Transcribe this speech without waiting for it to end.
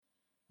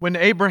When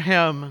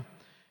Abraham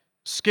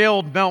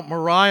scaled Mount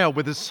Moriah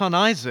with his son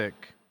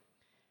Isaac,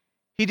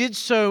 he did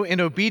so in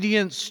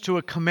obedience to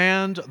a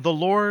command the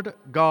Lord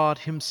God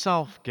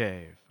himself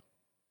gave.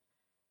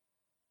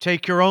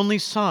 Take your only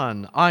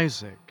son,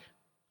 Isaac,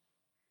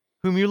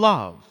 whom you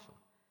love,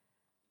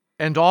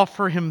 and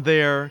offer him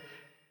there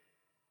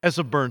as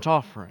a burnt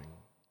offering.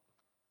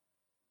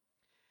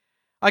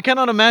 I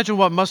cannot imagine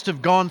what must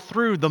have gone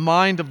through the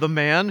mind of the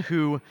man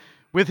who,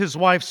 with his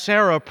wife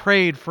Sarah,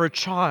 prayed for a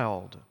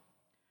child,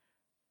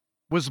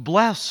 was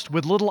blessed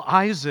with little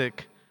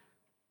Isaac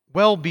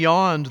well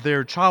beyond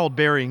their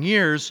childbearing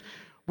years,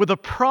 with a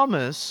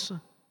promise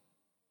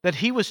that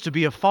he was to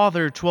be a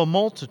father to a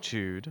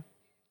multitude,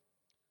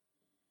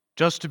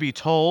 just to be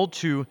told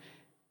to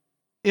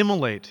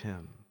immolate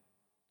him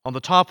on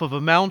the top of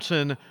a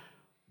mountain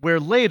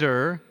where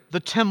later the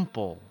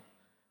temple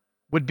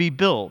would be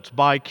built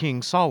by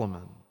King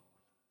Solomon.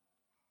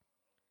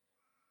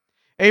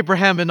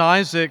 Abraham and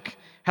Isaac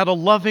had a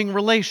loving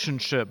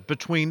relationship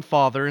between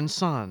father and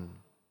son,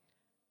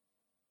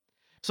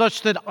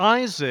 such that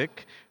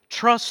Isaac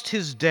trusts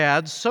his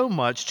dad so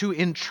much to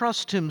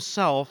entrust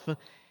himself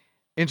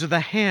into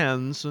the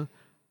hands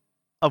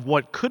of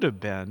what could have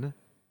been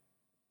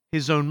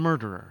his own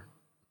murderer.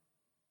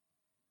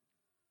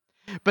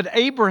 But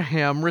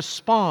Abraham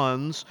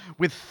responds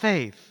with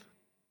faith.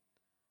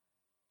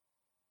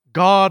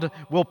 God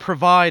will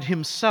provide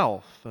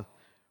himself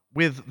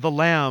with the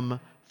lamb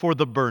for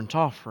the burnt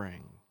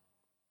offering.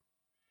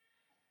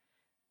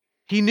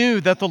 He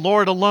knew that the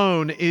Lord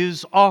alone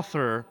is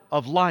author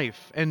of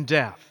life and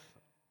death.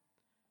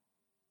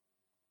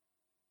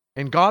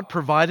 And God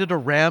provided a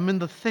ram in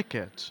the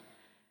thicket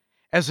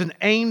as an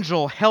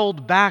angel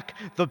held back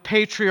the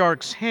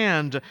patriarch's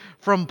hand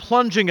from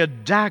plunging a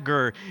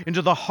dagger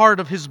into the heart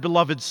of his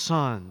beloved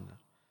son.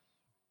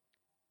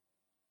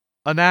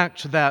 An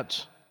act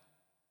that,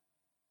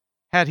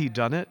 had he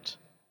done it,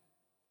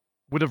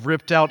 would have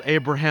ripped out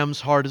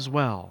Abraham's heart as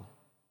well.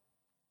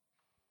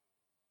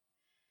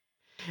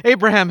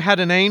 Abraham had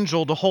an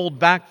angel to hold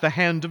back the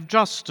hand of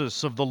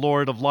justice of the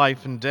Lord of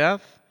life and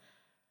death.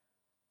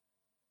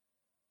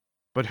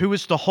 But who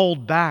is to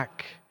hold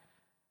back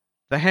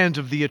the hand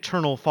of the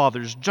eternal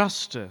Father's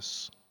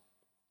justice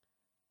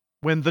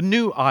when the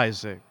new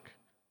Isaac,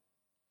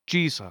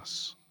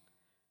 Jesus,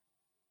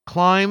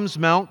 climbs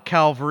Mount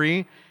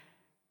Calvary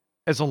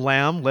as a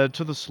lamb led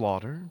to the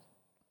slaughter?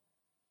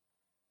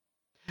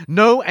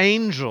 No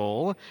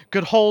angel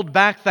could hold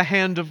back the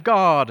hand of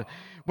God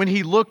when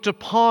he looked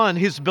upon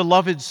his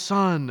beloved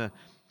Son,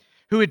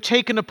 who had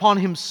taken upon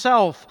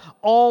himself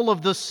all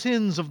of the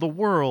sins of the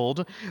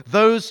world,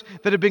 those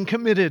that had been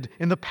committed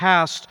in the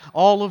past,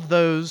 all of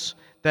those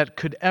that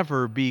could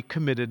ever be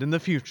committed in the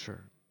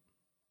future.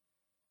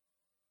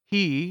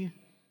 He,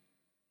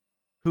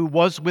 who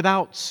was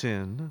without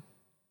sin,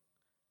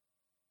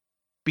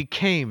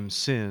 became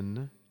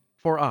sin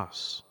for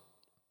us.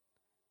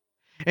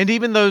 And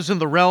even those in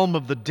the realm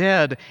of the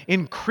dead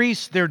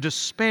increased their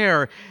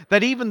despair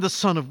that even the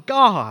Son of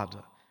God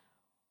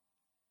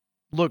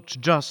looked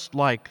just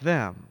like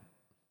them,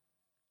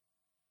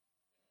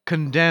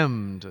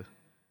 condemned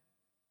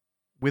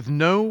with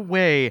no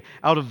way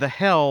out of the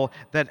hell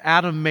that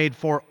Adam made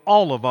for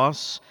all of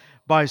us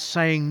by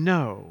saying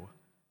no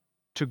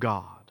to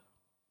God.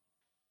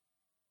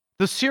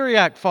 The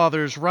Syriac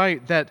fathers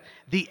write that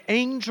the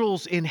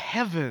angels in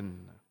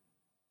heaven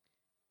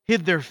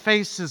hid their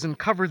faces and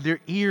covered their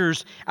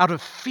ears out of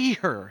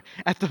fear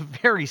at the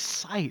very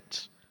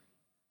sight.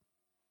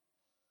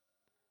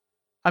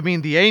 I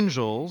mean, the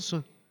angels,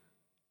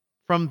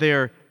 from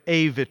their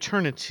ave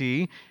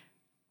eternity,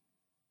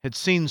 had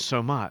seen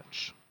so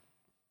much.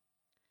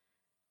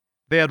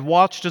 They had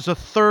watched as a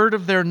third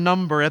of their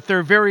number at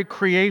their very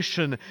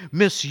creation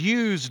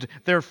misused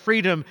their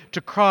freedom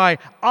to cry,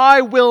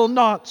 "I will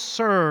not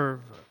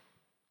serve,"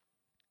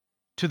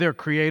 to their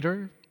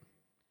Creator,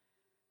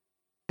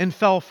 and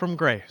fell from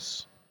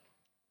grace.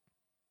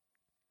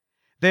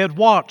 They had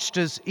watched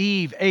as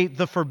Eve ate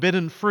the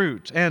forbidden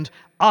fruit, and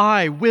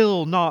 "I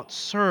will not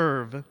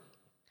serve"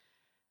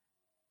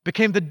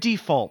 became the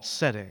default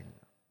setting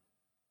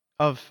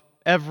of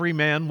every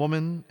man,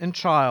 woman, and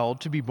child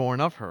to be born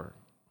of her.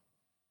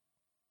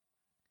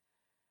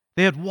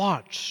 They had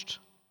watched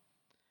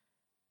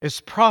as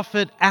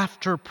prophet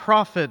after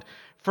prophet,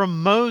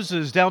 from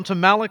Moses down to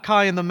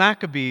Malachi and the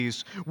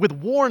Maccabees, with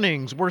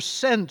warnings were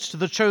sent to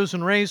the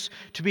chosen race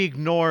to be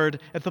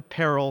ignored at the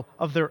peril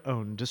of their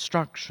own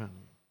destruction.